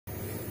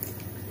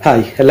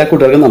Hi, എല്ലാ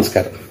കൂട്ടുകാർക്കും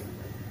നമസ്കാരം.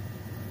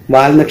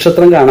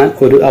 വാൽനക്ഷത്രം കാണാൻ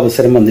ഒരു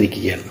അവസരം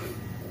വന്നിരിക്കുകയാണ്.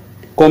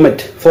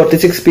 കോമറ്റ്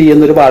 46P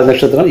എന്നൊരു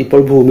വാൽനക്ഷത്രം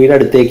ഇപ്പോൾ ഭൂമിയുടെ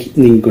അടുത്തേക്ക്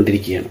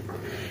നീങ്ങിക്കൊണ്ടിരിക്കുകയാണ്.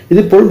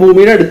 ഇതിപ്പോൾ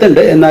ഭൂമിയുടെ അടുത്തുണ്ട്,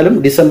 എന്നാലും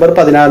ഡിസംബർ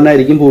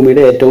 16-നായിരിക്കും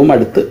ഭൂമിയുടെ ഏറ്റവും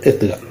അടുത്ത്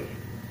എത്തുക.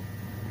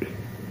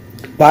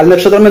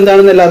 വാൽനക്ഷത്രം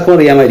എന്താണെന്ന് എല്ലാവർക്കും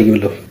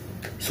അറിയാമായിരിക്കുമല്ലോ.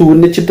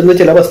 സൂര്യനെ ചുറ്റുന്ന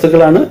ചില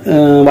വസ്തുക്കളാണ്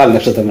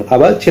വാൽനക്ഷത്രങ്ങൾ.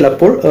 അവ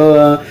ചിലപ്പോൾ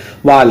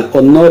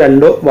ഒന്നോ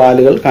രണ്ടോ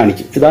വാലുകൾ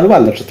കാണിക്കും. ഇതാണ്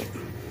വാൽനക്ഷത്രം.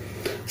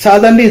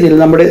 സാധാരണ രീതിയിൽ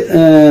നമ്മുടെ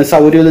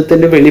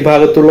സൗരയൂഥത്തിന്റെ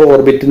വെളിഭാഗത്തുള്ള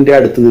ഓർബിറ്റിന്റെ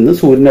അടുത്ത് നിന്ന്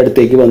സൂര്യന്റെ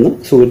അടുത്തേക്ക് വന്ന്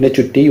സൂര്യനെ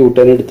ചുറ്റി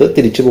യൂട്ടേൺ എടുത്ത്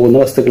തിരിച്ചു പോകുന്ന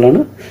വസ്തുക്കളാണ്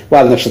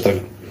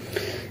വാൽനക്ഷത്രങ്ങൾ.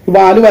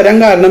 വാല് വരാൻ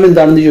കാരണം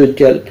എന്താണെന്ന്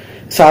ചോദിച്ചാൽ,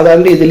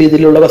 സാധാരണ രീതിയിൽ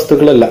ഇതിലുള്ള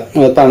വസ്തുക്കളെല്ലാം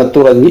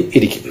തണുത്തുറങ്ങി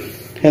ഇരിക്കും.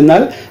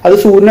 എന്നാൽ അത്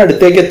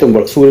സൂര്യനടുത്തേക്ക്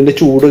എത്തുമ്പോൾ സൂര്യന്റെ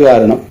ചൂട്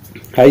കാരണം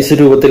ഐസ്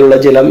രൂപത്തിലുള്ള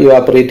ജലം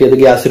ഇവാപ്പറേറ്റ് ചെയ്ത്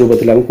ഗ്യാസ്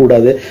രൂപത്തിലാവും.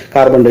 കൂടാതെ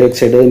carbon dye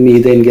oxide,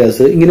 methane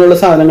gas ഇങ്ങനെയുള്ള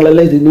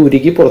സാധനങ്ങളെല്ലാം ഇതിൽ നിന്ന്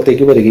ഉരുകി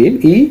പുറത്തേക്ക് വരികയും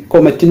ഈ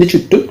കൊമറ്റിന്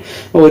ചുറ്റും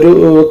ഒരു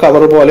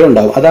കവർ പോലെ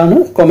ഉണ്ടാവും. അതാണ്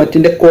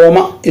കൊമറ്റിന്റെ കോമ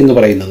എന്ന്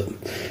പറയുന്നത്.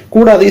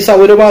 കൂടാതെ ഈ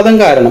സൗരപാതം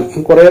കാരണം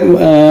കുറെ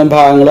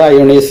ഭാഗങ്ങൾ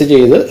അയോണൈസ്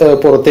ചെയ്ത്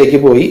പുറത്തേക്ക്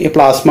പോയി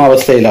പ്ലാസ്മ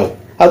അവസ്ഥയിലാവും.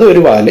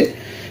 അതൊരു വാല്.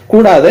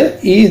 കൂടാതെ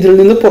ഇതിൽ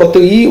നിന്ന് പുറത്ത്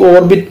ഈ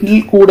ഓർബിറ്റിൽ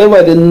കൂടെ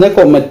വരുന്ന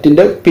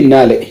കൊമറ്റിന്റെ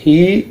പിന്നാലെ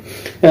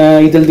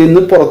ഇതിൽ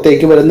നിന്ന്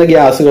പുറത്തേക്ക് വരുന്ന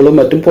ഗ്യാസുകളും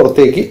മറ്റും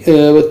പുറത്തേക്ക്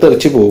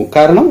തെറിച്ചു പോകും.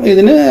 കാരണം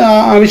ഇതിന്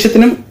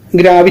ആവശ്യത്തിനും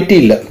ഗ്രാവിറ്റി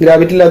ഇല്ല.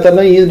 ഗ്രാവിറ്റി ഇല്ലാത്ത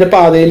കാരണം ഇതിന്റെ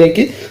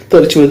പാതയിലേക്ക്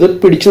തെറിച്ചു പോകും. ഇത്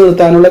പിടിച്ചു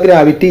നിർത്താനുള്ള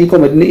ഗ്രാവിറ്റി ഈ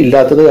കൊമറ്റിന്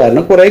ഇല്ലാത്തത്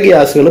കാരണം കുറെ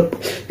ഗ്യാസുകൾ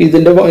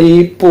ഇതിന്റെ ഈ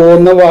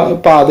പോകുന്ന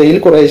പാതയിൽ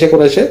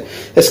കുറേശ്ശെ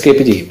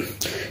എസ്കേപ്പ് ചെയ്യും.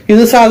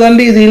 ഇത് സാധാരണ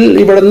രീതിയിൽ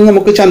ഇവിടെ നിന്ന്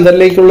നമുക്ക്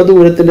ചന്ദ്രനിലേക്കുള്ള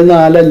ദൂരത്തിന്റെ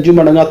 4-5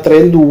 മടങ്ങ്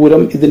അത്രയും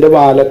ദൂരം ഇതിന്റെ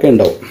വാലൊക്കെ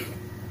ഉണ്ടാവും.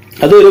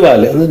 അതൊരു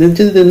വാല്.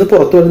 ഇതിൽ നിന്ന്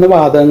പുറത്തു വരുന്ന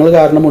വാതകങ്ങൾ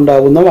കാരണം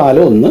ഉണ്ടാകുന്ന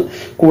വാല് ഒന്ന്.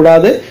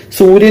 കൂടാതെ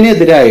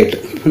സൂര്യനെതിരായിട്ട്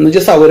എന്ന്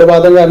വെച്ചാൽ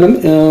സൗരപാതം കാരണം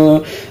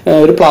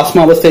ഒരു പ്ലാസ്മ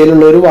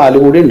അവസ്ഥയിലുള്ള ഒരു വാല്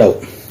കൂടി ഉണ്ടാവും.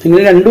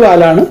 ഇങ്ങനെ 2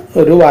 വാലാണ്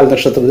ഒരു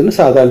വാൽനക്ഷത്രത്തിന്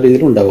സാധാരണ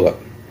രീതിയിൽ ഉണ്ടാവുക.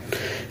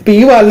 ഇപ്പൊ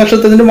ഈ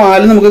വാൽനക്ഷത്രത്തിന്റെ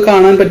വാല് നമുക്ക്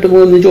കാണാൻ പറ്റുമോ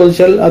എന്ന്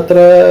ചോദിച്ചാൽ അത്ര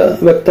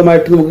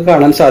വ്യക്തമായിട്ട് നമുക്ക്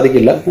കാണാൻ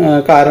സാധിക്കില്ല.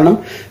 കാരണം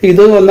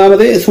ഇത്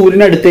ഒന്നാമത്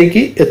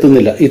സൂര്യനടുത്തേക്ക്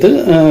എത്തുന്നില്ല. ഇത്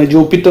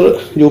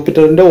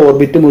ജൂപ്പിറ്ററിന്റെ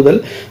ഓർബിറ്റ് മുതൽ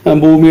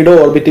ഭൂമിയുടെ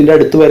ഓർബിറ്റിന്റെ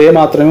അടുത്ത് വരെ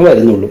മാത്രമേ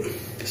വരുന്നുള്ളൂ.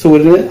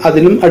 സൂര്യന്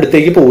അതിനും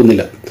അടുത്തേക്ക്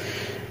പോകുന്നില്ല.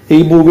 ഈ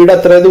ഭൂമിയുടെ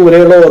അത്ര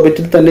ദൂരെയുള്ള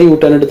ഓർബിറ്റിൽ തന്നെ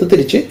യൂട്ടേൺ എടുത്ത്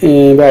തിരിച്ച്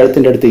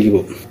വ്യാഴത്തിന്റെ അടുത്തേക്ക്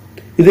പോകും.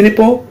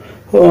 ഇതിനിപ്പോ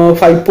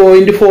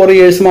 5.4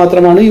 years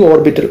മാത്രമാണ് ഈ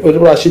ഓർബിറ്റിൽ ഒരു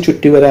പ്രാവശ്യം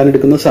ചുറ്റി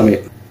വരാനെടുക്കുന്ന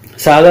സമയം.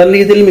 സാധാരണ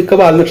രീതിയിൽ മിക്ക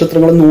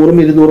വാൽനക്ഷത്രങ്ങളും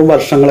 100-200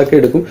 വർഷങ്ങളൊക്കെ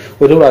എടുക്കും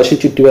ഒരു പ്രാവശ്യം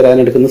ചുറ്റി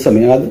വരാനെടുക്കുന്ന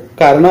സമയം.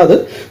 കാരണം അത്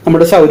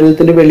നമ്മുടെ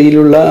സൗരയൂഥത്തിന്റെ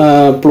വെളിയിലുള്ള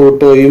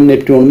പ്ലൂട്ടോയും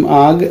നെപ്റ്റ്യൂണും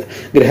ആ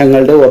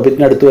ഗ്രഹങ്ങളുടെ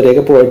ഓർബിറ്റിന് അടുത്ത്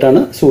വരെയൊക്കെ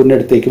പോയിട്ടാണ് സൂര്യന്റെ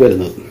അടുത്തേക്ക്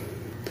വരുന്നത്.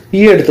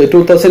 ഈ അടുത്ത്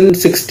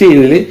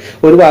 2016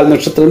 ഒരു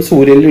വാൽനക്ഷത്രം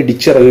സൂര്യനിൽ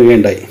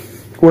ഇടിച്ചിറങ്ങുകയുണ്ടായി.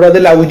 കൂടാതെ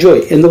ലവ്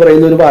ജോയ് എന്ന്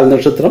പറയുന്ന ഒരു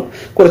വാൽനക്ഷത്രം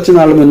കുറച്ചു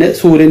നാൾ മുന്നേ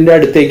സൂര്യന്റെ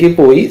അടുത്തേക്ക്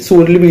പോയി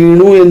സൂര്യനിൽ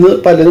വീണു എന്ന്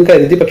പലരും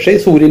കരുതി. പക്ഷേ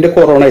സൂര്യന്റെ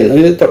കൊറോണയിൽ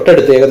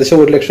തൊട്ടടുത്ത് ഏകദേശം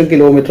 1,00,000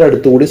 കിലോമീറ്റർ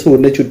അടുത്തുകൂടി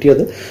സൂര്യനെ ചുറ്റി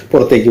അത്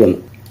പുറത്തേക്ക് വന്നു.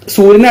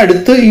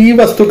 സൂര്യനടുത്ത് ഈ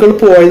വസ്തുക്കൾ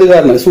പോയത്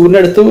കാരണം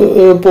സൂര്യനടുത്ത്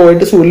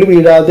പോയിട്ട് സൂര്യനിൽ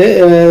വീഴാതെ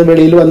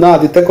വെളിയിൽ വന്ന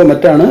ആദ്യത്തെ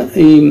കൊമറ്റാണ്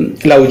ഈ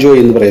ലവ് ജോയ്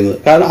എന്ന് പറയുന്നത്.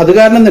 അത്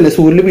കാരണം തന്നെ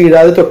സൂര്യനിൽ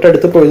വീഴാതെ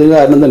തൊട്ടടുത്ത് പോയത്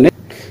കാരണം തന്നെ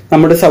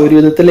നമ്മുടെ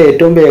സൗരയൂഥത്തിലെ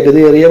ഏറ്റവും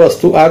വേഗതയേറിയ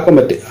വസ്തു ആ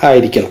കൊമറ്റ്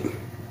ആയിരിക്കണം,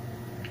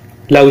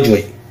 ലവ്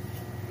ജോയ്.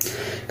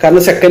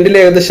 കാരണം സെക്കൻഡിൽ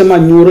ഏകദേശം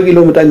 500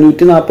 കിലോമീറ്റർ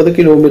 540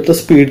 കിലോമീറ്റർ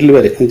സ്പീഡിൽ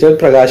വരെ എന്ന് വെച്ചാൽ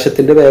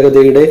പ്രകാശത്തിന്റെ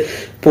വേഗതയുടെ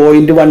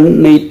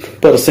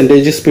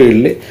 0.18%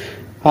 സ്പീഡിൽ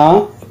ആ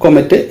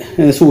കൊമറ്റ്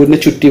സൂര്യനെ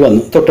ചുറ്റി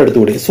വന്നു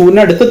തൊട്ടടുത്തുകൂടി.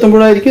 സൂര്യന്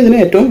അടുത്തെത്തുമ്പോഴായിരിക്കും ഇതിന്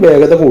ഏറ്റവും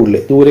വേഗത കൂടുതൽ.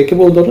 ദൂരേക്ക്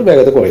പോകുന്നതോടെ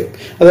വേഗത കുറയും.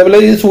 അതേപോലെ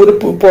ഈ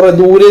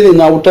ദൂരെ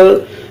നിന്ന് ഔട്ടർ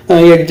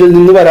എഡ്ജിൽ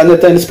നിന്ന് വരാൻ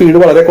നേരത്തെ അതിന്റെ സ്പീഡ്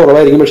വളരെ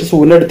കുറവായിരിക്കും. പക്ഷെ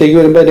സൂര്യന്റെ അടുത്തേക്ക്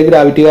വരുമ്പോൾ അതിന്റെ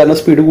ഗ്രാവിറ്റി കാരണം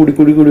സ്പീഡ് കൂടി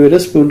വരും.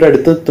 സൂര്യന്റെ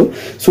അടുത്തെത്തും.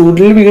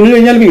 സൂര്യനിൽ വീണ്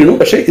കഴിഞ്ഞാൽ വീണു.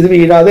 പക്ഷെ ഇത്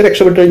വീഴാതെ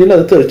രക്ഷപ്പെട്ട് കഴിഞ്ഞാൽ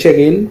അത്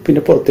തെറിച്ചകയും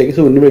പിന്നെ പുറത്തേക്ക്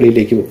സൂര്യന്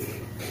വെളിയിലേക്ക് പോകും.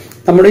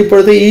 നമ്മുടെ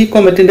ഇപ്പോഴത്തെ ഈ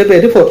കൊമറ്റിന്റെ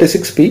പേര്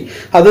 46P.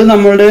 അത്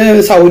നമ്മുടെ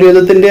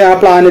സൗരയൂഥത്തിന്റെ ആ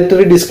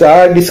പ്ലാനറ്ററി ഡിസ്ക്, ആ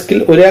ഡിസ്കിൽ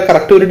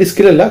കറക്റ്റ് ഒരു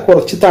ഡിസ്കിലല്ല,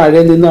 കുറച്ച്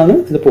താഴെ നിന്നാണ്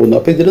ഇത് പോകുന്നത്.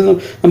 അപ്പൊ ഇതിൽ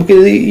നമുക്ക്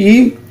ഈ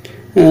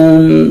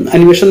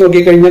അനിമേഷൻ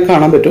നോക്കിക്കഴിഞ്ഞാൽ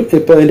കാണാൻ പറ്റും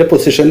ഇപ്പൊ അതിന്റെ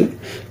പൊസിഷൻ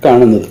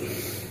കാണുന്നത്.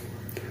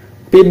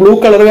 ഈ ബ്ലൂ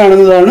കളർ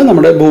കാണുന്നതാണ്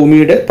നമ്മുടെ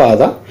ഭൂമിയുടെ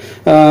പാത.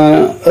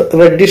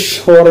 റെഡിഷ്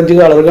ഓറഞ്ച്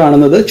കളർ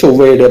കാണുന്നത്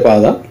ചൊവ്വയുടെ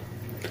പാത.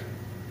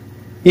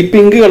 ഈ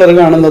പിങ്ക് കളർ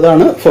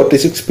കാണുന്നതാണ്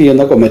 46P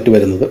എന്ന കൊമറ്റ്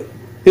വരുന്നത്.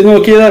 ഇത്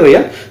നോക്കിയാൽ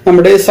അറിയാം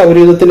നമ്മുടെ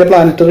സൗരയൂഥത്തിന്റെ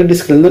പ്ലാനറ്ററി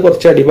ഡിസ്കിൽ നിന്ന്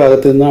കുറച്ച്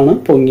അടിഭാഗത്ത് നിന്നാണ്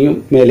പൊങ്ങിയും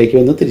മേലേക്ക്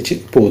വന്ന് തിരിച്ച്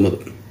പോകുന്നത്.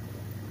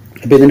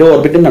 അപ്പൊ ഇതിന്റെ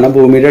ഓർബിറ്റും കാണാം,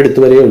 ഭൂമിയുടെ അടുത്ത്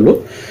വരെയേ ഉള്ളൂ.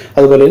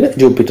 അതുപോലെ തന്നെ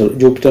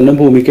ജൂപ്പിറ്ററിനും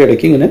ഭൂമിക്ക്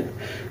ഇടയ്ക്ക് ഇങ്ങനെ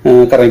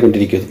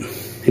കറങ്ങിക്കൊണ്ടിരിക്കുന്നു.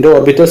 ഇതിന്റെ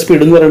ഓർബിറ്റൽ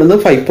സ്പീഡ് എന്ന് പറയുന്നത്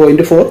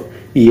 5.4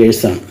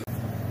 years ആണ്.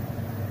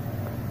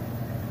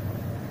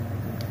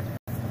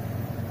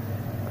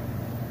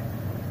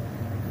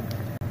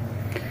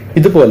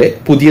 ഇതുപോലെ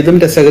പുതിയതും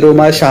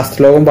രസകരവുമായ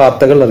ശാസ്ത്രലോകം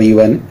വാർത്തകൾ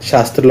അറിയുവാൻ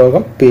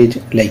ശാസ്ത്രലോകം പേജ്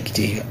ലൈക്ക്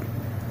ചെയ്യുക.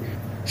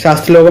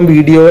 ശാസ്ത്രലോകം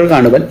വീഡിയോകൾ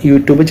കാണുവാൻ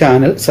യൂട്യൂബ്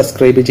ചാനൽ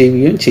സബ്സ്ക്രൈബ്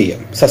ചെയ്യുകയും ചെയ്യാം.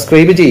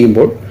 സബ്സ്ക്രൈബ്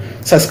ചെയ്യുമ്പോൾ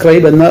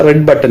സബ്സ്ക്രൈബ് എന്ന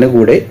റെഡ് ബട്ടന്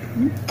കൂടെ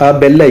ആ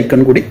ബെൽ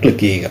ഐക്കൺ കൂടി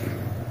ക്ലിക്ക് ചെയ്യുക.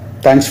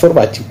 Thanks for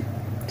watching.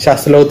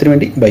 ശാസ്ത്രലോകത്തിന്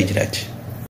വേണ്ടി ബൈജരാജ്.